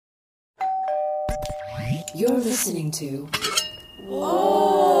You're listening to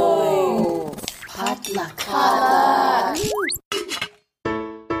Whoa! Potluck.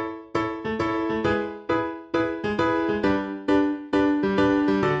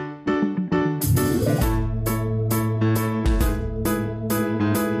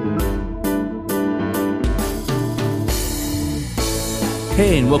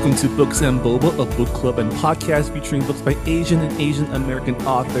 Hey, and welcome to Books and Boba, a book club and podcast featuring books by Asian and Asian American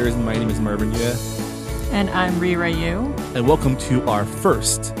authors. My name is Marvin Yeh. And I'm Rira Yu. And welcome to our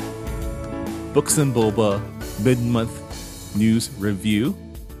first Books and Boba mid-month news review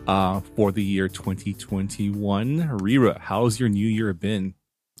for the year 2021. Rira, how's your new year been?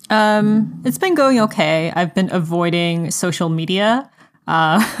 It's been going okay. I've been avoiding social media,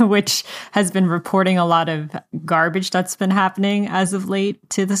 which has been reporting a lot of garbage that's been happening as of late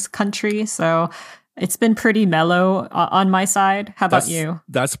to this country. So it's been pretty mellow on my side. How about you?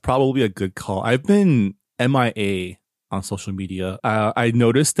 That's probably a good call. I've been MIA on social media. I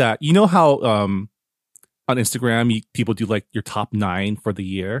noticed that, you know how on Instagram, people do like your top 9 for the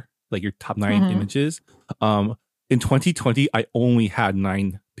year, like your top 9 images. In 2020, I only had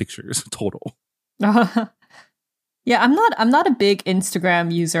 9 pictures total. Yeah, I'm not a big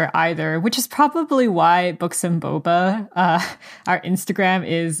Instagram user either, which is probably why Books and Boba, our Instagram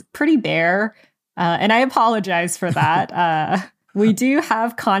is pretty bare. And I apologize for that. We do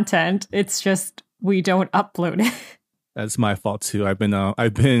have content. It's just we don't upload it. That's my fault too. I've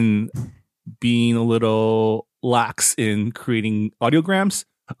been being a little lax in creating audiograms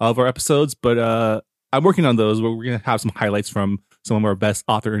of our episodes, but I'm working on those. We're going to have some highlights from some of our best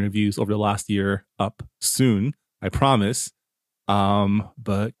author interviews over the last year up soon, I promise.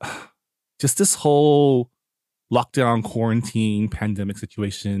 But just this whole lockdown, quarantine, pandemic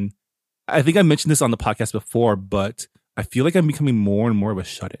situation, I think I mentioned this on the podcast before, but I feel like I'm becoming more and more of a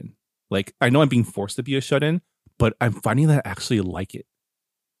shut-in. Like, I know I'm being forced to be a shut-in, but I'm finding that I actually like it.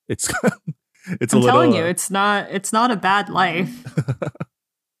 It's I'm telling you, it's not a bad life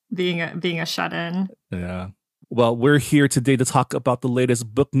being a shut-in. Yeah. Well, we're here today to talk about the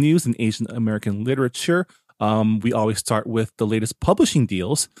latest book news in Asian American literature. We always start with the latest publishing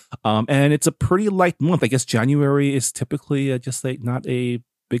deals, and it's a pretty light month. I guess January is typically just like not a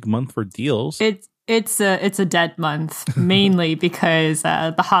big month for deals. It's a dead month, mainly because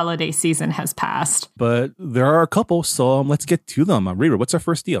the holiday season has passed. But there are a couple, so let's get to them. Rira, what's our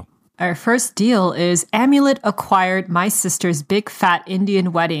first deal? Our first deal is Amulet acquired My Sister's Big Fat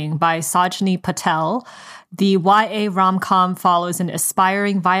Indian Wedding by Sajni Patel. The YA rom-com follows an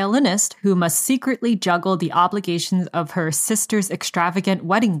aspiring violinist who must secretly juggle the obligations of her sister's extravagant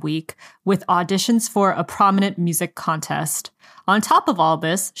wedding week with auditions for a prominent music contest. On top of all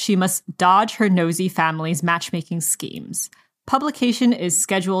this, she must dodge her nosy family's matchmaking schemes. Publication is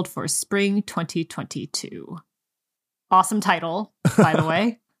scheduled for spring 2022. Awesome title, by the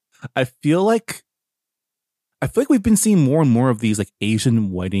way. I feel like we've been seeing more and more of these like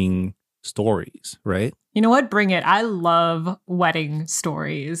Asian wedding stories, right? You know what? Bring it. I love wedding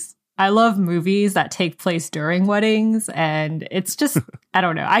stories. I love movies that take place during weddings, and it's just, I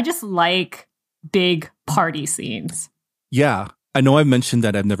don't know. I just like big party scenes. Yeah. I know I've mentioned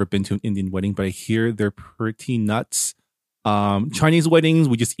that I've never been to an Indian wedding, but I hear they're pretty nuts. Chinese weddings,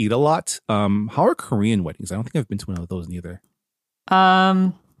 we just eat a lot. How are Korean weddings? I don't think I've been to one of those neither.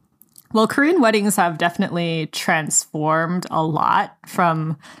 Well, Korean weddings have definitely transformed a lot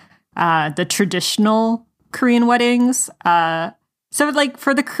from the traditional Korean weddings. So like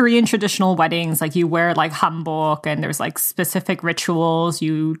for the Korean traditional weddings, like you wear like hanbok and there's like specific rituals.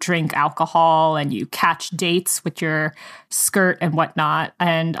 You drink alcohol and you catch dates with your skirt and whatnot.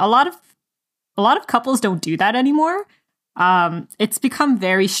 And a lot of couples don't do that anymore. It's become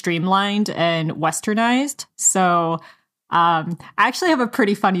very streamlined and westernized. So I actually have a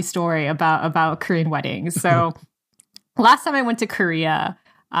pretty funny story about Korean weddings. So last time I went to Korea,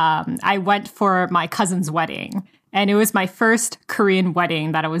 I went for my cousin's wedding, and it was my first Korean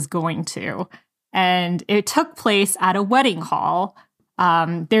wedding that I was going to. And it took place at a wedding hall.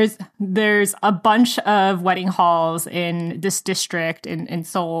 There's a bunch of wedding halls in this district in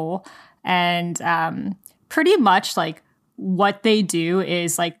Seoul. And pretty much like what they do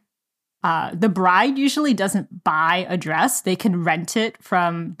is like the bride usually doesn't buy a dress. They can rent it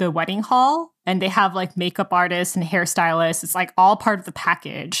from the wedding hall, and they have like makeup artists and hairstylists. It's like all part of the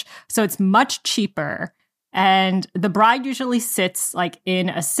package. So it's much cheaper. And the bride usually sits like in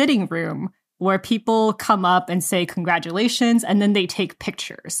a sitting room where people come up and say congratulations, and then they take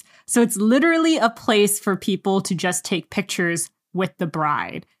pictures. So it's literally a place for people to just take pictures with the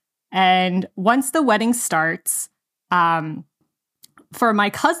bride. And once the wedding starts, for my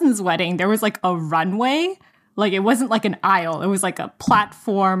cousin's wedding, there was like a runway. Like it wasn't like an aisle. It was like a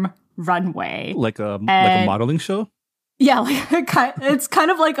platform runway. Like a modeling show? Yeah, like it's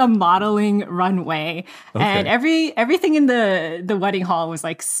kind of like a modeling runway. Okay. And everything in the wedding hall was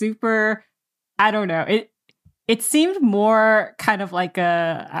like super, I don't know. It seemed more kind of like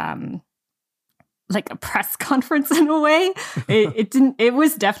a press conference in a way. It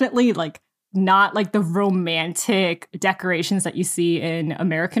was definitely like not like the romantic decorations that you see in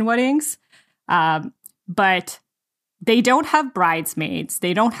American weddings. But they don't have bridesmaids.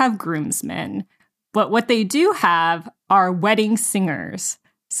 They don't have groomsmen. But what they do have are wedding singers.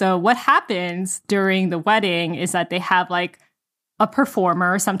 So what happens during the wedding is that they have like a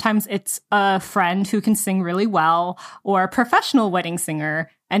performer. Sometimes it's a friend who can sing really well or a professional wedding singer,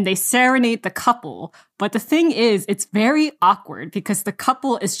 and they serenade the couple. But the thing is, it's very awkward because the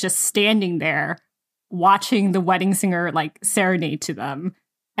couple is just standing there watching the wedding singer like serenade to them.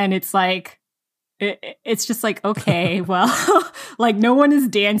 And it's like, it's just like, okay, well, like no one is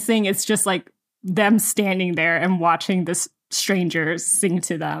dancing. It's just like them standing there and watching this strangers sing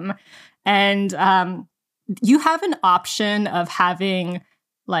to them. And you have an option of having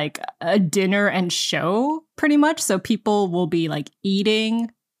like a dinner and show pretty much. So people will be like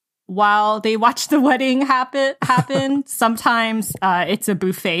eating while they watch the wedding happen. Sometimes it's a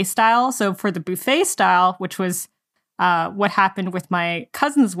buffet style. So for the buffet style, which was what happened with my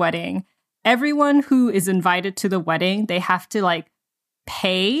cousin's wedding, everyone who is invited to the wedding, they have to like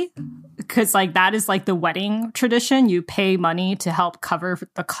pay, because like that is like the wedding tradition. You pay money to help cover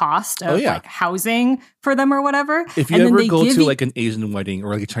the cost of like housing for them or whatever. If you ever go to like an Asian wedding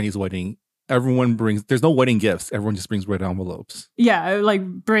or like a Chinese wedding, everyone brings, there's no wedding gifts. Everyone just brings red envelopes. Yeah, like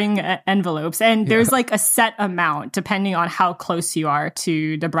bring envelopes. And there's like a set amount depending on how close you are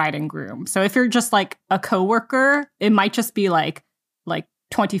to the bride and groom. So if you're just like a coworker, it might just be like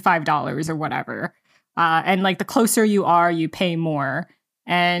 $25 or whatever. And like the closer you are, you pay more.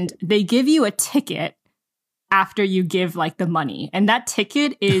 And they give you a ticket after you give like the money. And that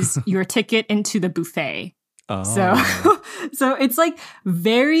ticket is your ticket into the buffet. Oh. So it's like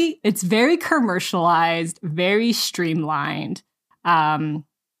it's very commercialized, very streamlined. And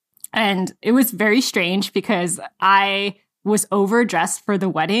it was very strange because I was overdressed for the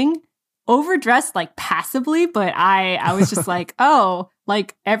wedding. Overdressed like passively, but I was just like, oh,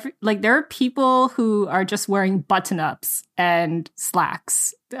 like there are people who are just wearing button-ups and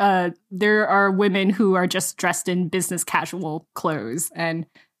slacks. There are women who are just dressed in business casual clothes, and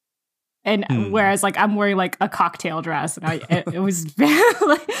whereas like I'm wearing like a cocktail dress, and it was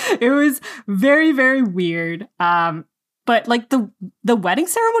very very weird. But like the wedding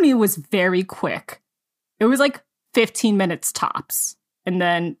ceremony was very quick. It was like 15 minutes tops. And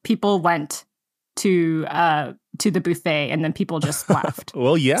then people went to the buffet, and then people just left.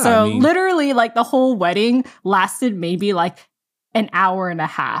 Well, yeah. So literally, like the whole wedding lasted maybe like an hour and a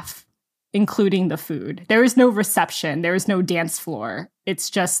half, including the food. There was no reception. There was no dance floor. It's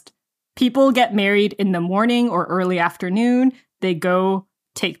just people get married in the morning or early afternoon. They go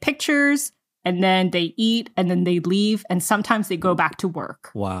take pictures, and then they eat, and then they leave. And sometimes they go back to work.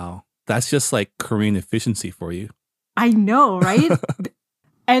 Wow. That's just like Korean efficiency for you. I know, right?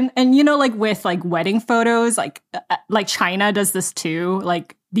 and you know, like with like wedding photos, like China does this too.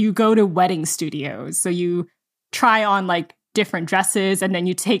 Like you go to wedding studios, so you try on like different dresses, and then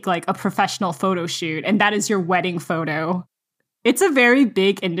you take like a professional photo shoot, and that is your wedding photo. It's a very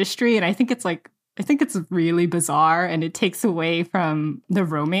big industry, and I think it's really bizarre, and it takes away from the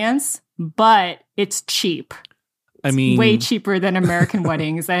romance, but it's cheap. I mean, way cheaper than American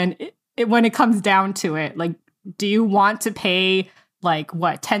weddings, and when it comes down to it, like, do you want to pay like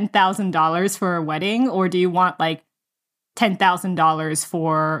what $10,000 for a wedding, or do you want like $10,000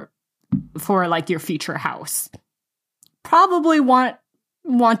 for like your future house? Probably want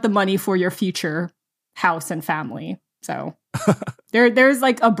the money for your future house and family. So there's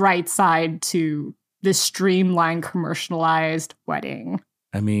like a bright side to this streamlined, commercialized wedding.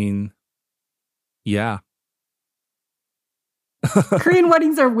 I mean, yeah. Korean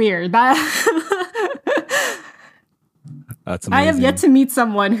weddings are weird. That's amazing. I have yet to meet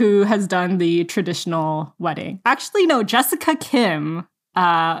someone who has done the traditional wedding. Actually, no, Jessica Kim,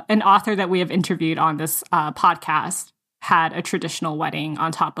 an author that we have interviewed on this podcast, had a traditional wedding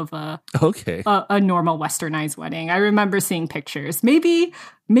on top of a normal westernized wedding. I remember seeing pictures. Maybe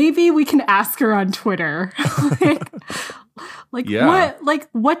we can ask her on Twitter. What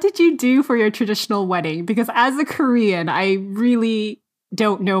did you do for your traditional wedding? Because as a Korean, I really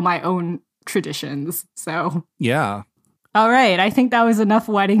don't know my own traditions. So yeah. All right. I think that was enough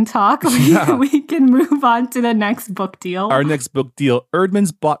wedding talk. Yeah. We can move on to the next book deal. Our next book deal,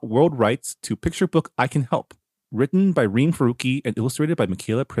 Erdmans bought world rights to picture book I Can Help, written by Reem Faruqi and illustrated by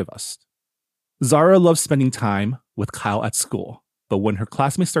Michaela Prevost. Zara loves spending time with Kyle at school, but when her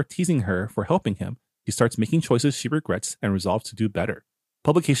classmates start teasing her for helping him, she starts making choices she regrets and resolves to do better.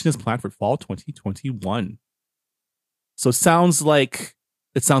 Publication is planned for fall 2021. So it sounds like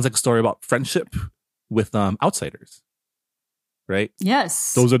a story about friendship with outsiders, right?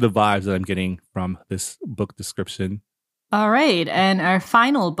 Yes. Those are the vibes that I'm getting from this book description. All right. And our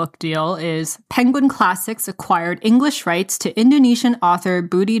final book deal is Penguin Classics acquired English rights to Indonesian author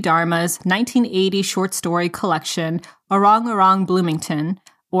Budi Dharma's 1980 short story collection, Orang Orang Bloomington,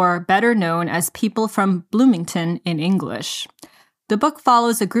 or better known as People from Bloomington in English. The book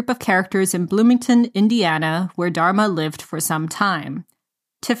follows a group of characters in Bloomington, Indiana, where Dharma lived for some time.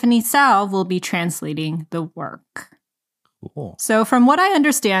 Tiffany Sao will be translating the work. Cool. So from what I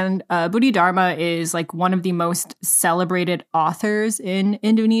understand, Budi Dharma is like one of the most celebrated authors in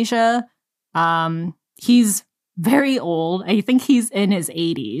Indonesia. He's very old. I think he's in his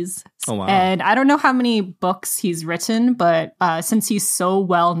 80s. Oh, wow. And I don't know how many books he's written, but since he's so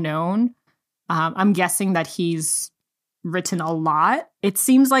well known, I'm guessing that he's written a lot. It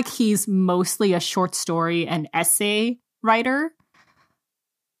seems like he's mostly a short story and essay writer.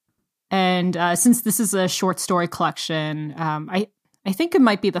 And since this is a short story collection, I think it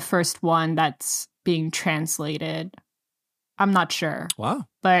might be the first one that's being translated. I'm not sure. Wow.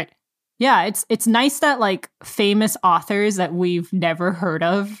 But yeah, it's nice that like famous authors that we've never heard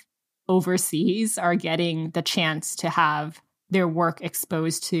of overseas are getting the chance to have their work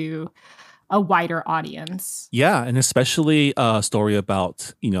exposed to a wider audience. Yeah, and especially a story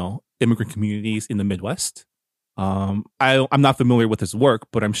about, immigrant communities in the Midwest. I'm not familiar with his work,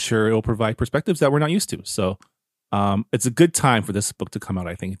 but I'm sure it'll provide perspectives that we're not used to. So it's a good time for this book to come out,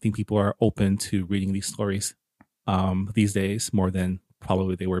 I think. I think people are open to reading these stories these days more than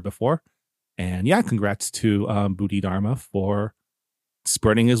probably they were before. And yeah, congrats to Budi Dharma for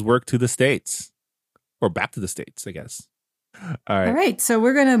spreading his work to the States. Or back to the States, I guess. All right. So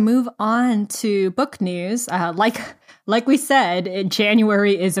we're going to move on to book news. Like we said,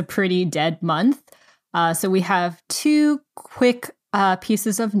 January is a pretty dead month. So we have two quick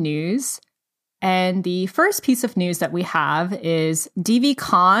pieces of news. And the first piece of news that we have is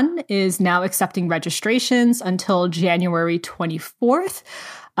DVCon is now accepting registrations until January 24th.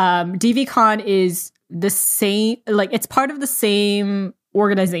 DVCon is the same, it's part of the same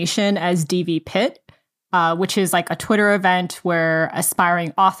organization as DV Pit, which is like a Twitter event where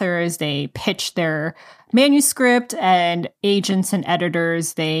aspiring authors, they pitch their manuscript, and agents and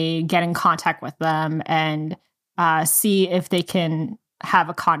editors, they get in contact with them and see if they can have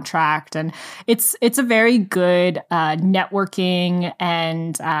a contract. And it's a very good networking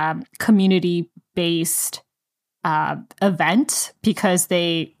and community-based event because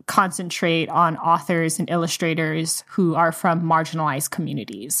they concentrate on authors and illustrators who are from marginalized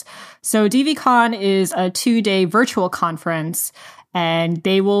communities. So DVCon is a 2-day virtual conference, and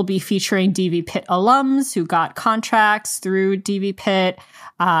they will be featuring DV Pit alums who got contracts through DV Pit.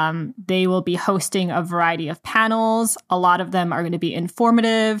 They will be hosting a variety of panels. A lot of them are going to be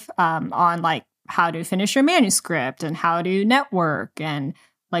informative on like how to finish your manuscript and how to network and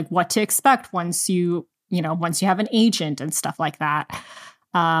like what to expect once you have an agent and stuff like that.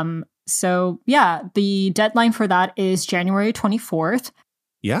 So yeah, the deadline for that is January 24th.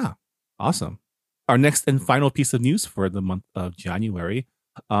 Yeah, awesome. Our next and final piece of news for the month of January,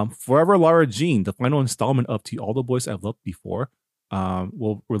 Forever Lara Jean, the final installment of To All the Boys I've Loved Before,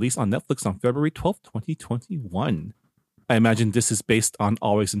 will release on Netflix on February 12th, 2021. I imagine this is based on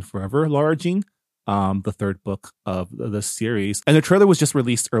Always and Forever Lara Jean, the third book of the series. And the trailer was just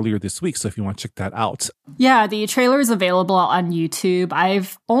released earlier this week, so if you want to check that out. Yeah, the trailer is available on YouTube.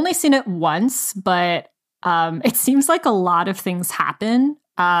 I've only seen it once, but it seems like a lot of things happen.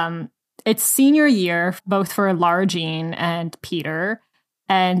 It's senior year, both for Lara Jean and Peter,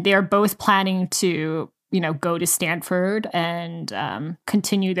 and they're both planning to, go to Stanford and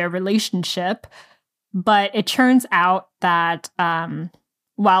continue their relationship. But it turns out that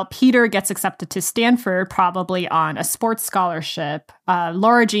while Peter gets accepted to Stanford, probably on a sports scholarship,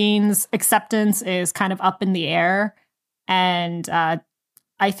 Lara Jean's acceptance is kind of up in the air. And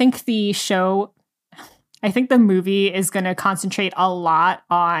I think the movie is going to concentrate a lot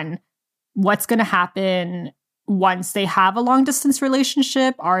on what's going to happen once they have a long distance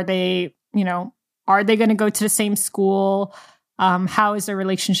relationship. Are they going to go to the same school? How is their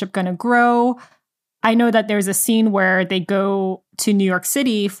relationship going to grow? I know that there's a scene where they go to New York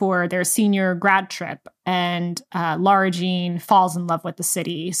City for their senior grad trip, and Lara Jean falls in love with the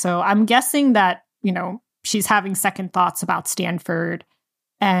city. So I'm guessing that, she's having second thoughts about Stanford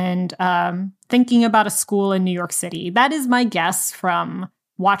and thinking about a school in New York City. That is my guess from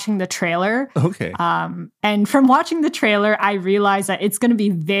watching the trailer. Okay. And from watching the trailer, I realized that it's going to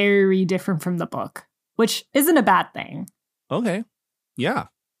be very different from the book, which isn't a bad thing. Okay. Yeah.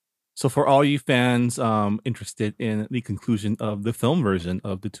 So for all you fans interested in the conclusion of the film version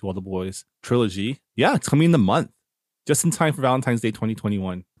of the To All the Boys trilogy, yeah, it's coming in the month, just in time for Valentine's Day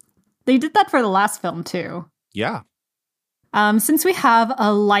 2021. They did that for the last film too. Yeah. Since we have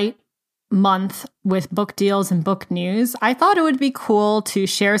a light month with book deals and book news, I thought it would be cool to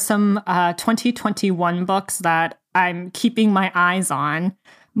share some 2021 books that I'm keeping my eyes on.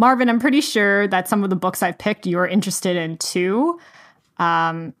 Marvin, I'm pretty sure that some of the books I picked you're interested in too.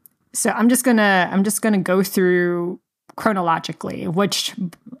 So I'm just gonna go through chronologically which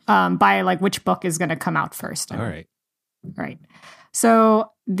book is gonna come out first. All right.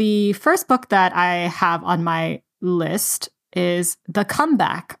 So the first book that I have on my list is The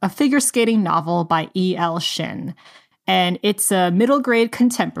Comeback, a figure skating novel by E.L. Shin. And it's a middle grade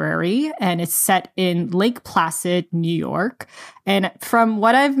contemporary, and it's set in Lake Placid, New York. And from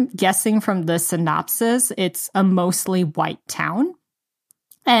what I'm guessing from the synopsis, it's a mostly white town.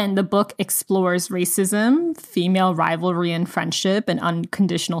 And the book explores racism, female rivalry and friendship, and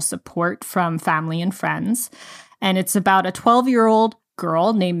unconditional support from family and friends. And it's about a 12-year-old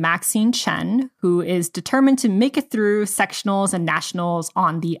girl named Maxine Chen, who is determined to make it through sectionals and nationals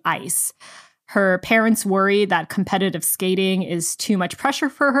on the ice. Her parents worry that competitive skating is too much pressure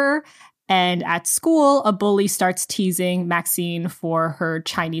for her. And at school, a bully starts teasing Maxine for her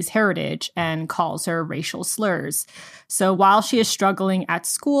Chinese heritage and calls her racial slurs. So while she is struggling at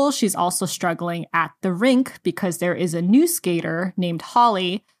school, she's also struggling at the rink because there is a new skater named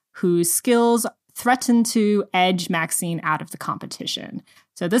Holly whose skills threaten to edge Maxine out of the competition.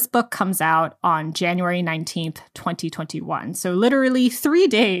 So this book comes out on January 19th, 2021. So literally 3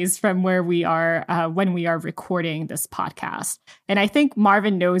 days from where we are when we are recording this podcast. And I think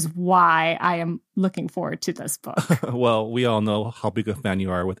Marvin knows why I am looking forward to this book. Well, we all know how big a fan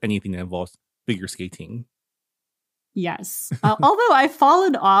you are with anything that involves figure skating. Yes. Although I've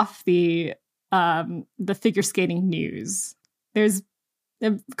fallen off the figure skating news.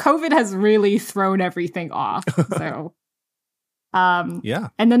 COVID has really thrown everything off. So, yeah.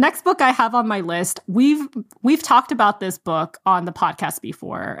 And the next book I have on my list, we've talked about this book on the podcast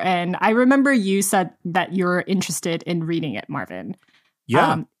before, and I remember you said that you're interested in reading it, Marvin.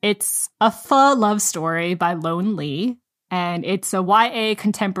 Yeah. It's a pho love story by Lone Lee, and it's a YA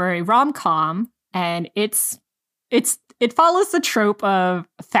contemporary rom-com, and it follows the trope of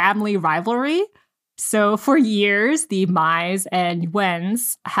family rivalry. So for years, the Mai's and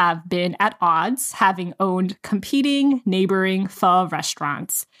Yuen's have been at odds, having owned competing neighboring pho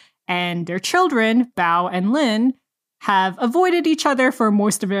restaurants. And their children, Bao and Lin, have avoided each other for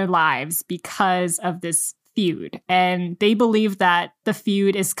most of their lives because of this feud. And they believe that the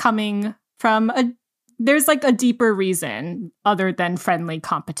feud is coming from there's like a deeper reason other than friendly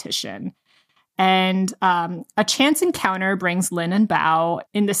competition. And a chance encounter brings Lin and Bao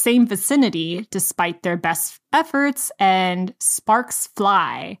in the same vicinity despite their best efforts, and sparks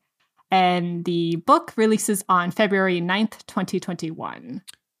fly. And the book releases on February 9th, 2021.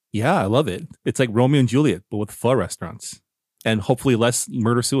 Yeah, I love it. It's like Romeo and Juliet, but with pho restaurants. And hopefully less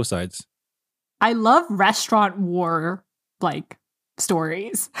murder-suicides. I love restaurant war,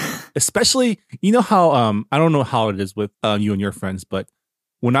 stories. Especially, you know how, I don't know how it is with you and your friends, but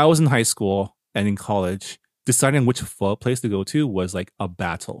when I was in high school and in college, deciding which pho place to go to was like a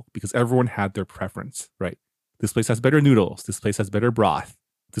battle because everyone had their preference, right? This place has better noodles. This place has better broth.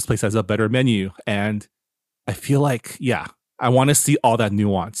 This place has a better menu. And I feel like, yeah, I want to see all that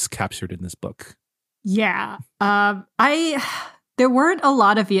nuance captured in this book. Yeah. There weren't a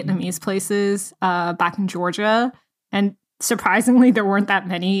lot of Vietnamese places back in Georgia. And surprisingly, there weren't that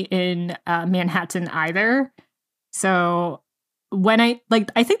many in Manhattan either. So when I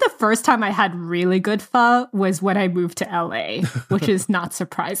think the first time I had really good pho was when I moved to LA, which is not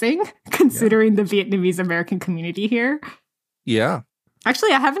surprising considering the Vietnamese American community here. Yeah.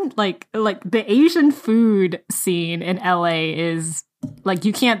 Actually, I haven't like the Asian food scene in LA is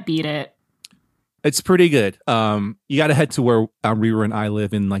you can't beat it. It's pretty good. You got to head to where Rira and I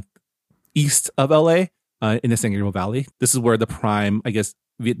live in east of LA in the San Gabriel Valley. This is where the prime, I guess,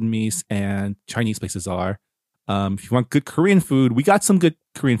 Vietnamese and Chinese places are. If you want good Korean food, we got some good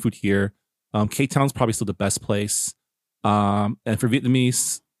Korean food here. K-Town's probably still the best place. And for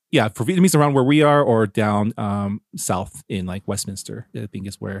Vietnamese, yeah, for Vietnamese around where we are or down south in like Westminster, I think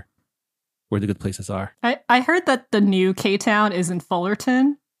is where the good places are. I heard that the new K-Town is in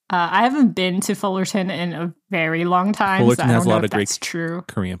Fullerton. I haven't been to Fullerton in a very long time. Fullerton so has a lot of that's great true.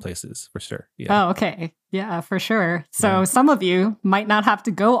 Korean places for sure. Yeah. Oh, okay. Yeah, for sure. So some of you might not have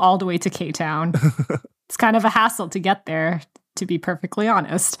to go all the way to K-Town. It's kind of a hassle to get there, to be perfectly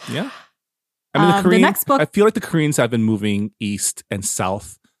honest. Yeah. I mean, the next book, I feel like the Koreans have been moving east and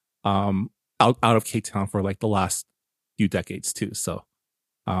south out of K-Town for like the last few decades too. So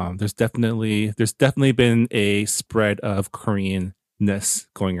there's definitely been a spread of Koreanness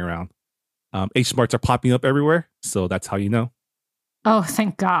going around. H Marts are popping up everywhere, so that's how you know. oh,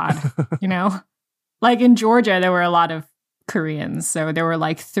 thank God. Like in Georgia, there were a lot of Koreans. So there were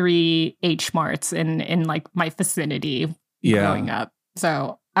like 3 H Marts in like my vicinity growing up.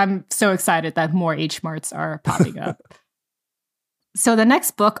 So I'm so excited that more H Marts are popping up. So the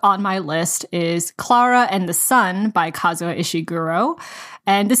next book on my list is Clara and the Sun by Kazuo Ishiguro.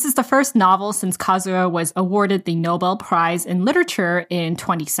 And this is the first novel since Kazuo was awarded the Nobel Prize in Literature in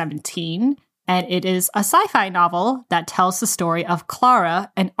 2017. And it is a sci-fi novel that tells the story of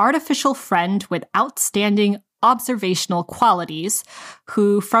Clara, an artificial friend with outstanding observational qualities,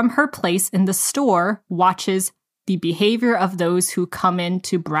 who from her place in the store watches the behavior of those who come in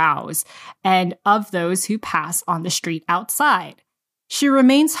to browse and of those who pass on the street outside. She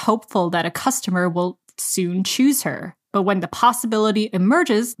remains hopeful that a customer will soon choose her, but when the possibility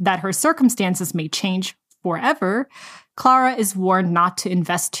emerges that her circumstances may change forever, Clara is warned not to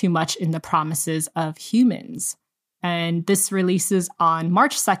invest too much in the promises of humans. And this releases on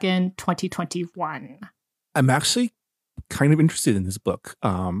March 2nd, 2021. I'm actually kind of interested in this book.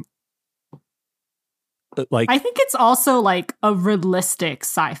 I think it's also like a realistic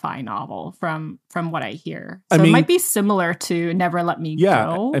sci-fi novel from what I hear. So it might be similar to Never Let Me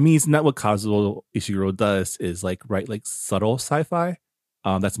Go. I mean, isn't that what Kazuo Ishiguro does? Is like write like subtle sci-fi.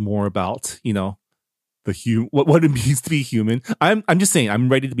 That's more about what it means to be human. I'm just saying I'm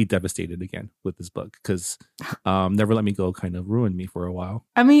ready to be devastated again with this book because Never Let Me Go kind of ruined me for a while.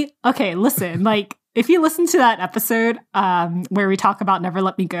 I mean, okay, listen, like if you listen to that episode where we talk about Never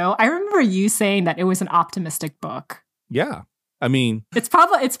Let Me Go, I remember you saying that it was an optimistic book. Yeah. I mean, it's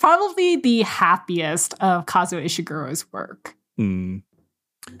probably the happiest of Kazuo Ishiguro's work. I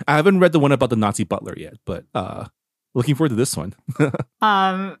haven't read the one about the Nazi butler yet, but looking forward to this one.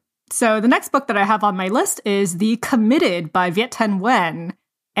 So the next book that I have on my list is The Committed by Viet Thanh Nguyen.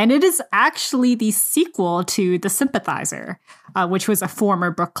 And it is actually the sequel to The Sympathizer, which was a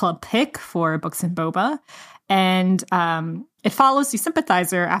former book club pick for Books and Boba. And it follows the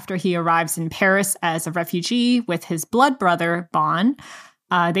Sympathizer after he arrives in Paris as a refugee with his blood brother, Bon.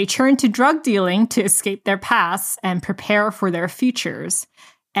 They turn to drug dealing to escape their pasts and prepare for their futures.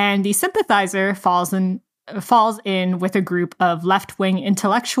 And the Sympathizer falls in with a group of left-wing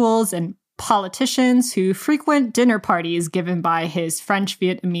intellectuals and politicians who frequent dinner parties given by his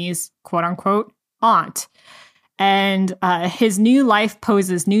French-Vietnamese, quote-unquote, aunt. And his new life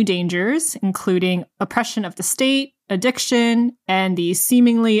poses new dangers, including oppression of the state, addiction, and the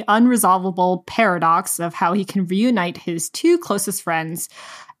seemingly unresolvable paradox of how he can reunite his 2 closest friends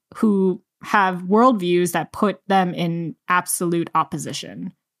who have worldviews that put them in absolute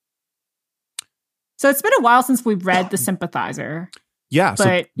opposition. So it's been a while since we've read The Sympathizer. Yeah.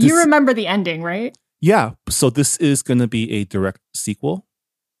 But you remember the ending, right? Yeah. So this is going to be a direct sequel?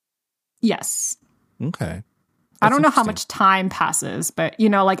 Yes. Okay. I don't know how much time passes, but,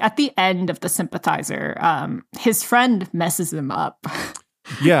 like at the end of The Sympathizer, his friend messes him up.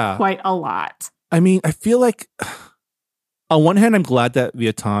 Yeah. Quite a lot. I mean, I feel like on one hand, I'm glad that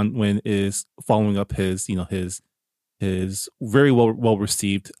Viet Thanh Nguyen is following up his very well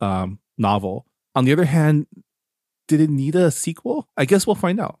received novel. On the other hand, did it need a sequel? I guess we'll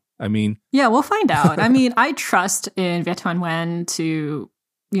find out. I mean, yeah, we'll find out. I mean, I trust in Viet Thanh Nguyen to,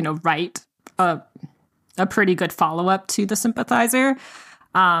 write a pretty good follow-up to The Sympathizer.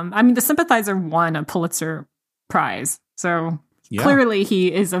 I mean, The Sympathizer won a Pulitzer Prize, so clearly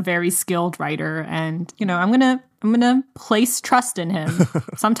he is a very skilled writer, and I'm gonna place trust in him.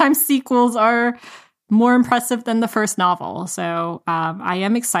 Sometimes sequels are more impressive than the first novel, so I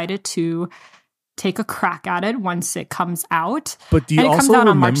am excited to take a crack at it once it comes out. But do you also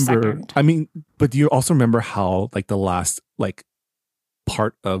remember? On March 2nd. I mean, but do you also remember how like the last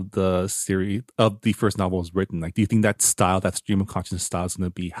part of the series of the first novel was written? Like, do you think that stream of consciousness style is going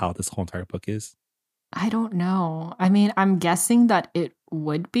to be how this whole entire book is? I don't know. I mean, I'm guessing that it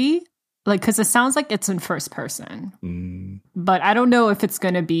would be because it sounds like it's in first person, but I don't know if it's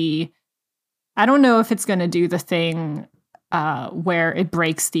going to be. I don't know if it's going to do the thing where it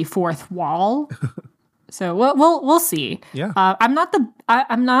breaks the fourth wall. So we'll see. Yeah. I'm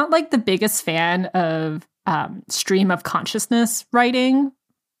not like the biggest fan of stream of consciousness writing,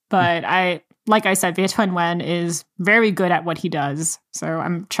 but like I said, Vie Thanh Nguyen is very good at what he does. So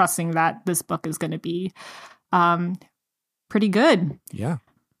I'm trusting that this book is going to be pretty good. Yeah.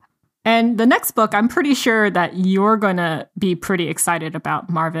 And the next book, I'm pretty sure that you're going to be pretty excited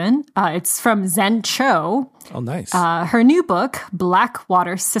about, Marvin. It's from Zen Cho. Oh, nice. Her new book,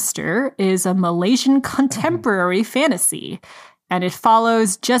 Blackwater Sister, is a Malaysian contemporary fantasy. And it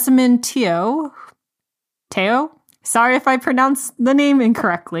follows Jessamine Teo. Sorry if I pronounced the name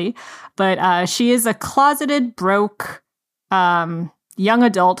incorrectly. But she is a closeted, broke young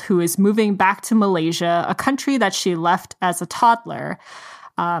adult who is moving back to Malaysia, a country that she left as a toddler.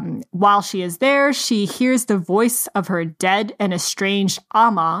 While she is there, she hears the voice of her dead and estranged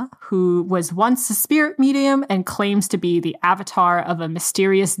Ama, who was once a spirit medium and claims to be the avatar of a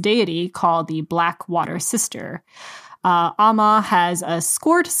mysterious deity called the Blackwater Sister. Ama has a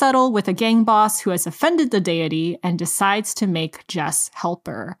score to settle with a gang boss who has offended the deity and decides to make Jess help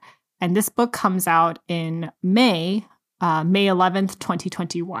her. And this book comes out in May 11th,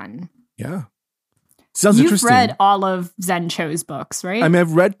 2021. Yeah. Sounds interesting. You've read all of Zen Cho's books, right? I mean,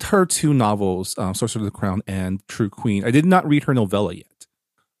 I've read her two novels, Sorcerer of the Crown and True Queen. I did not read her novella yet,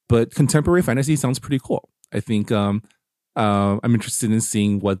 but contemporary fantasy sounds pretty cool. I think I'm interested in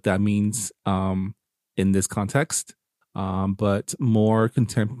seeing what that means in this context. But more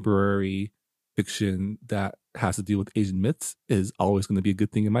contemporary fiction that has to do with Asian myths is always going to be a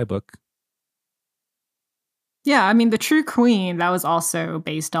good thing in my book. Yeah, I mean, The True Queen, that was also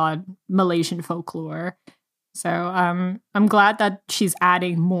based on Malaysian folklore. So I'm glad that she's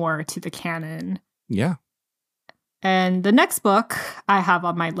adding more to the canon. Yeah. And the next book I have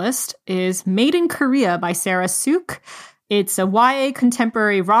on my list is Made in Korea by Sarah Suk. It's a YA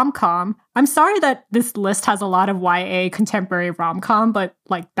contemporary rom-com. I'm sorry that this list has a lot of YA contemporary rom-com, but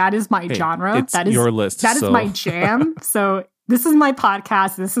like that is my genre. That is your list. That is my jam. So this is my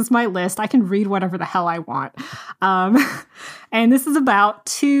podcast. This is my list. I can read whatever the hell I want. And this is about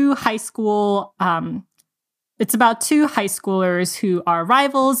two high schoolers who are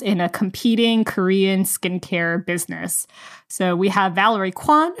rivals in a competing Korean skincare business. So we have Valerie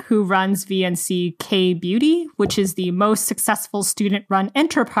Kwan, who runs VNC K Beauty, which is the most successful student-run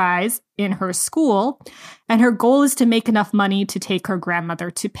enterprise in her school. And her goal is to make enough money to take her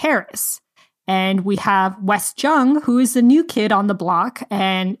grandmother to Paris. And we have Wes Jung, who is a new kid on the block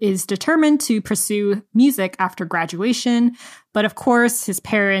and is determined to pursue music after graduation. But of course, his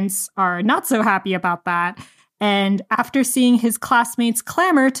parents are not so happy about that. And after seeing his classmates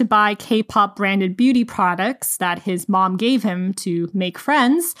clamor to buy K-pop branded beauty products that his mom gave him to make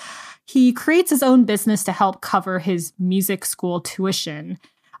friends, he creates his own business to help cover his music school tuition.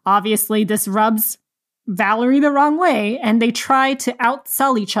 Obviously, this rubs Valerie the wrong way, and they try to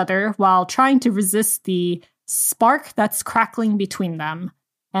outsell each other while trying to resist the spark that's crackling between them.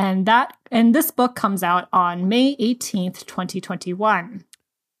 And this book comes out on May 18th, 2021.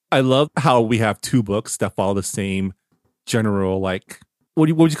 I love how we have two books that follow the same general, like, what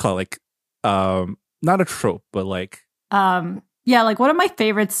would you call it? Like, not a trope, but like... Yeah, like one of my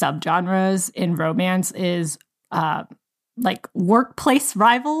favorite subgenres in romance is like workplace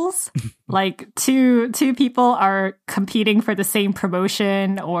rivals. Like two people are competing for the same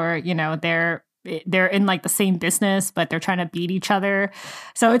promotion, or, you know, they're in like the same business, but they're trying to beat each other.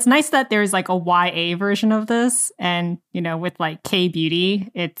 So it's nice that there's like a YA version of this. And, you know, with like K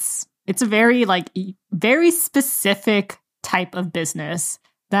Beauty, it's a very specific type of business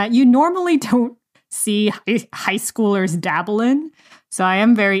that you normally don't see high schoolers dabble in. So I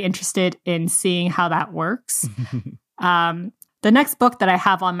am very interested in seeing how that works. The next book that I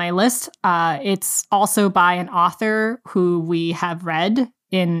have on my list, it's also by an author who we have read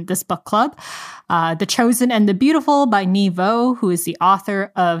in this book club, The Chosen and the Beautiful by Nhi Vo, who is the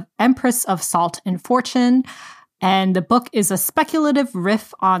author of Empress of Salt and Fortune. And the book is a speculative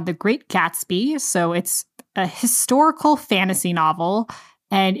riff on The Great Gatsby. So it's a historical fantasy novel,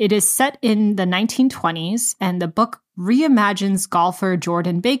 and it is set in the 1920s. And the book reimagines golfer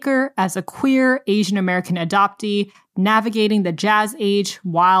Jordan Baker as a queer Asian American adoptee navigating the jazz age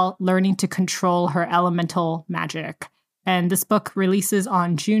while learning to control her elemental magic. And this book releases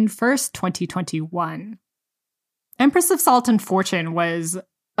on June 1st, 2021. Empress of Salt and Fortune was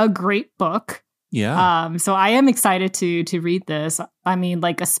a great book. Yeah. So I am excited to read this. I mean,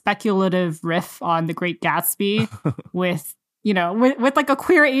 like a speculative riff on The Great Gatsby with, you know, with like a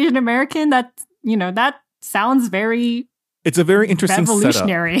queer Asian American that, you know, that sounds very... It's a very interesting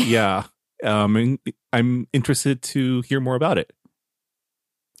revolutionary setup. Yeah. And I'm interested to hear more about it.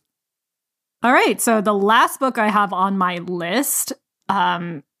 All right. So the last book I have on my list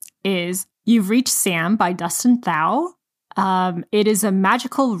is You've Reached Sam by Dustin Thau. It is a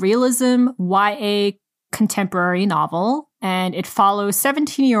magical realism YA contemporary novel, and it follows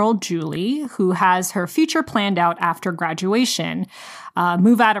 17-year-old Julie, who has her future planned out after graduation,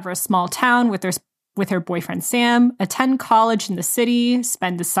 move out of her small town with her boyfriend Sam, attend college in the city,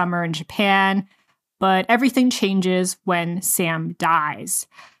 spend the summer in Japan, but everything changes when Sam dies.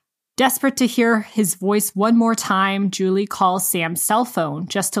 Desperate to hear his voice one more time, Julie calls Sam's cell phone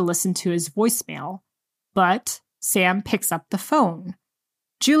just to listen to his voicemail. But Sam picks up the phone.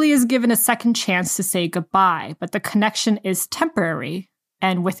 Julie is given a second chance to say goodbye, but the connection is temporary,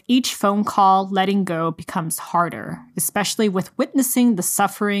 and with each phone call, letting go becomes harder, especially with witnessing the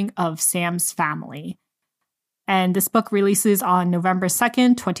suffering of Sam's family. And this book releases on November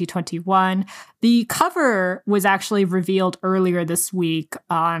 2nd, 2021. The cover was actually revealed earlier this week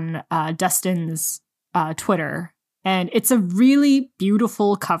on Dustin's Twitter, and it's a really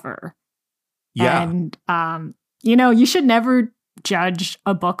beautiful cover. Yeah. And, you should never judge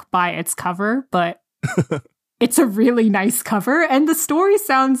a book by its cover, but it's a really nice cover, and the story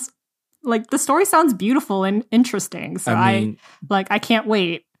sounds beautiful and interesting. So I can't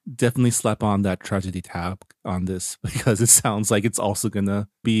wait. Definitely slap on that tragedy tab on this, because it sounds like it's also gonna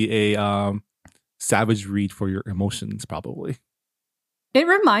be a savage read for your emotions, probably. It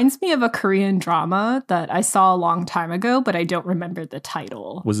reminds me of a Korean drama that I saw a long time ago, but I don't remember the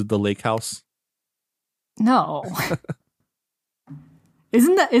title. Was it The Lake House? No.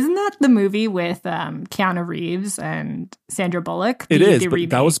 Isn't that the movie with Keanu Reeves and Sandra Bullock? It is, the but remake.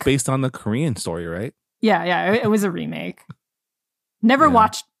 that was based on the Korean story, right? Yeah, it was a remake. Never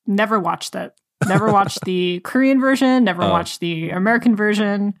watched that. Never watched the Korean version, never watched the American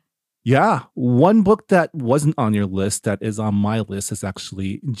version. Yeah. One book that wasn't on your list that is on my list is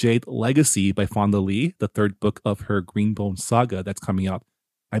actually Jade Legacy by Fonda Lee, the third book of her Greenbone saga that's coming out,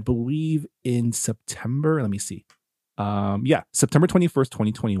 I believe, in September. Let me see. September 21st,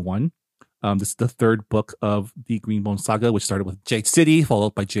 2021. This is the third book of the Greenbone saga, which started with Jade City,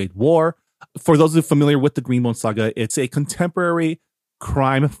 followed by Jade War. For those who are familiar with the Greenbone saga, it's a contemporary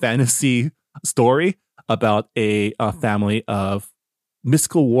crime fantasy story about a family of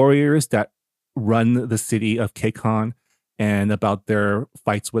mystical warriors that run the city of Keikon, and about their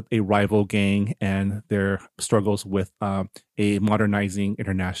fights with a rival gang and their struggles with a modernizing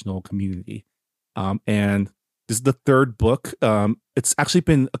international community. And this is the third book. It's actually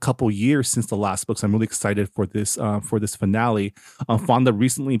been a couple years since the last book, so I'm really excited for this finale. Fonda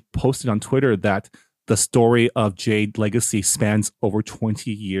recently posted on Twitter that the story of Jade Legacy spans over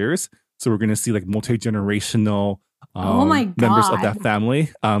 20 years. So we're going to see like multi-generational members of that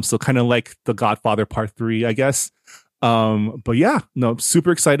family. So kind of like The Godfather Part 3, I guess. But yeah, no,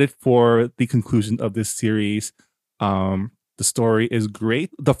 super excited for the conclusion of this series. The story is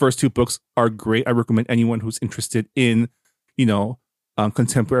great. The first two books are great. I recommend anyone who's interested in,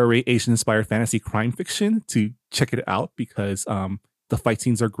 contemporary Asian-inspired fantasy crime fiction to check it out, because the fight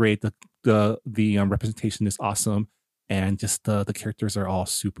scenes are great. The representation is awesome, and just the characters are all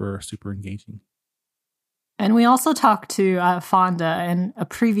super, super engaging. And we also talked to Fonda in a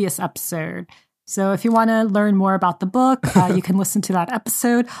previous episode. So if you want to learn more about the book, you can listen to that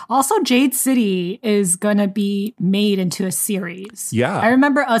episode. Also, Jade City is going to be made into a series. Yeah. I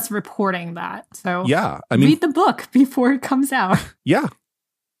remember us reporting that. So yeah, read the book before it comes out. Yeah.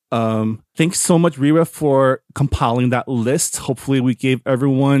 Thanks so much, Rira, for compiling that list. Hopefully we gave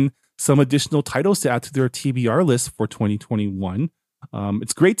everyone some additional titles to add to their TBR list for 2021.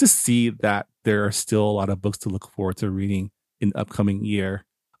 It's great to see that there are still a lot of books to look forward to reading in the upcoming year.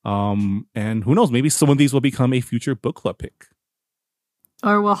 And who knows, maybe some of these will become a future book club pick.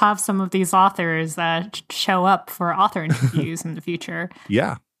 Or we'll have some of these authors that show up for author interviews in the future.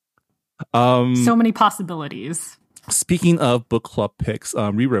 Yeah. So many possibilities. Speaking of book club picks,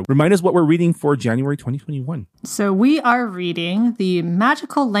 Rira, remind us what we're reading for January 2021. So we are reading The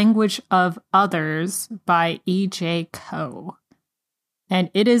Magical Language of Others by E.J. Koh.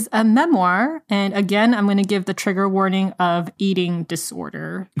 And it is a memoir. And again, I'm going to give the trigger warning of eating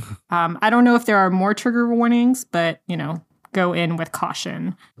disorder. I don't know if there are more trigger warnings, but, go in with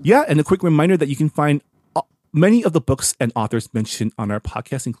caution. Yeah. And a quick reminder that you can find many of the books and authors mentioned on our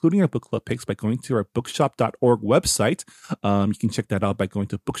podcast, including our book club picks, by going to our bookshop.org website. You can check that out by going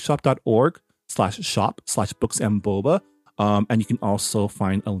to bookshop.org/shop/booksandboba. And you can also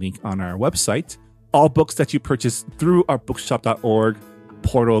find a link on our website. All books that you purchase through our bookshop.org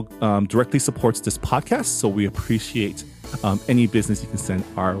portal directly supports this podcast, so we appreciate any business you can send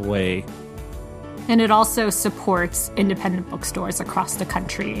our way. And it also supports independent bookstores across the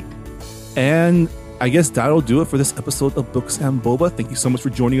country. And I guess that'll do it for this episode of Books and Boba. Thank you so much for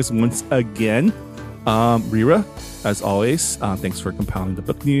joining us once again. Rira, as always, thanks for compiling the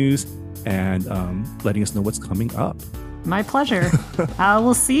book news and letting us know what's coming up. My pleasure.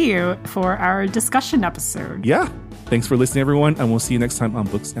 We'll see you for our discussion episode. Yeah. Thanks for listening, everyone, and we'll see you next time on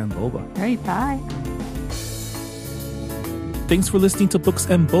Books and Boba. All right, bye. Thanks for listening to Books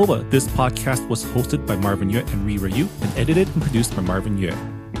and Boba. This podcast was hosted by Marvin Yue and Rira Yu and edited and produced by Marvin Yue.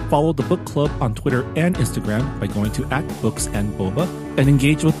 Follow the book club on Twitter and Instagram by going to @BooksandBoba and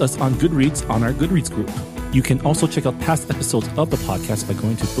engage with us on Goodreads on our Goodreads group. You can also check out past episodes of the podcast by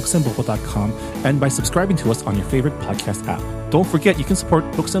going to booksandboba.com and by subscribing to us on your favorite podcast app. Don't forget, you can support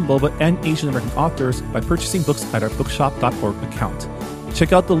Books and Boba and Asian American authors by purchasing books at our bookshop.org account.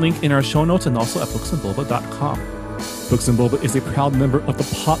 Check out the link in our show notes and also at booksandboba.com. Books and Boba is a proud member of the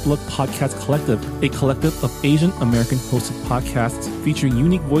Potluck Podcast Collective, a collective of Asian American hosted podcasts featuring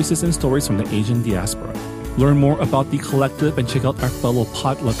unique voices and stories from the Asian diaspora. Learn more about the collective and check out our fellow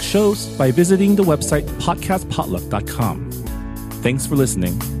Potluck shows by visiting the website podcastpotluck.com. Thanks for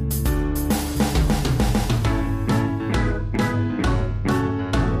listening.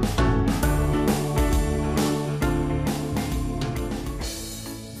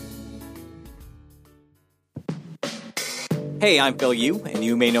 Hey, I'm Phil Yu, and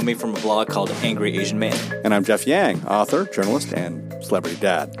you may know me from a blog called Angry Asian Man. And I'm Jeff Yang, author, journalist, and celebrity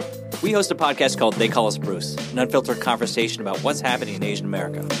dad. We host a podcast called They Call Us Bruce, an unfiltered conversation about what's happening in Asian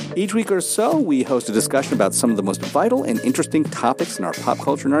America. Each week or so, we host a discussion about some of the most vital and interesting topics in our pop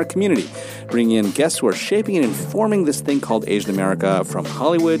culture and our community, bringing in guests who are shaping and informing this thing called Asian America from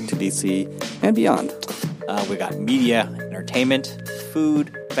Hollywood to D.C. and beyond. We got media, entertainment,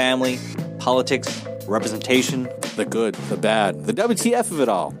 food, family, politics, representation. The good, the bad, the WTF of it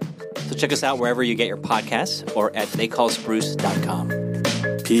all. So check us out wherever you get your podcasts or at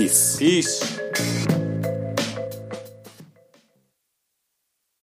theycallusbruce.com. Peace. Peace.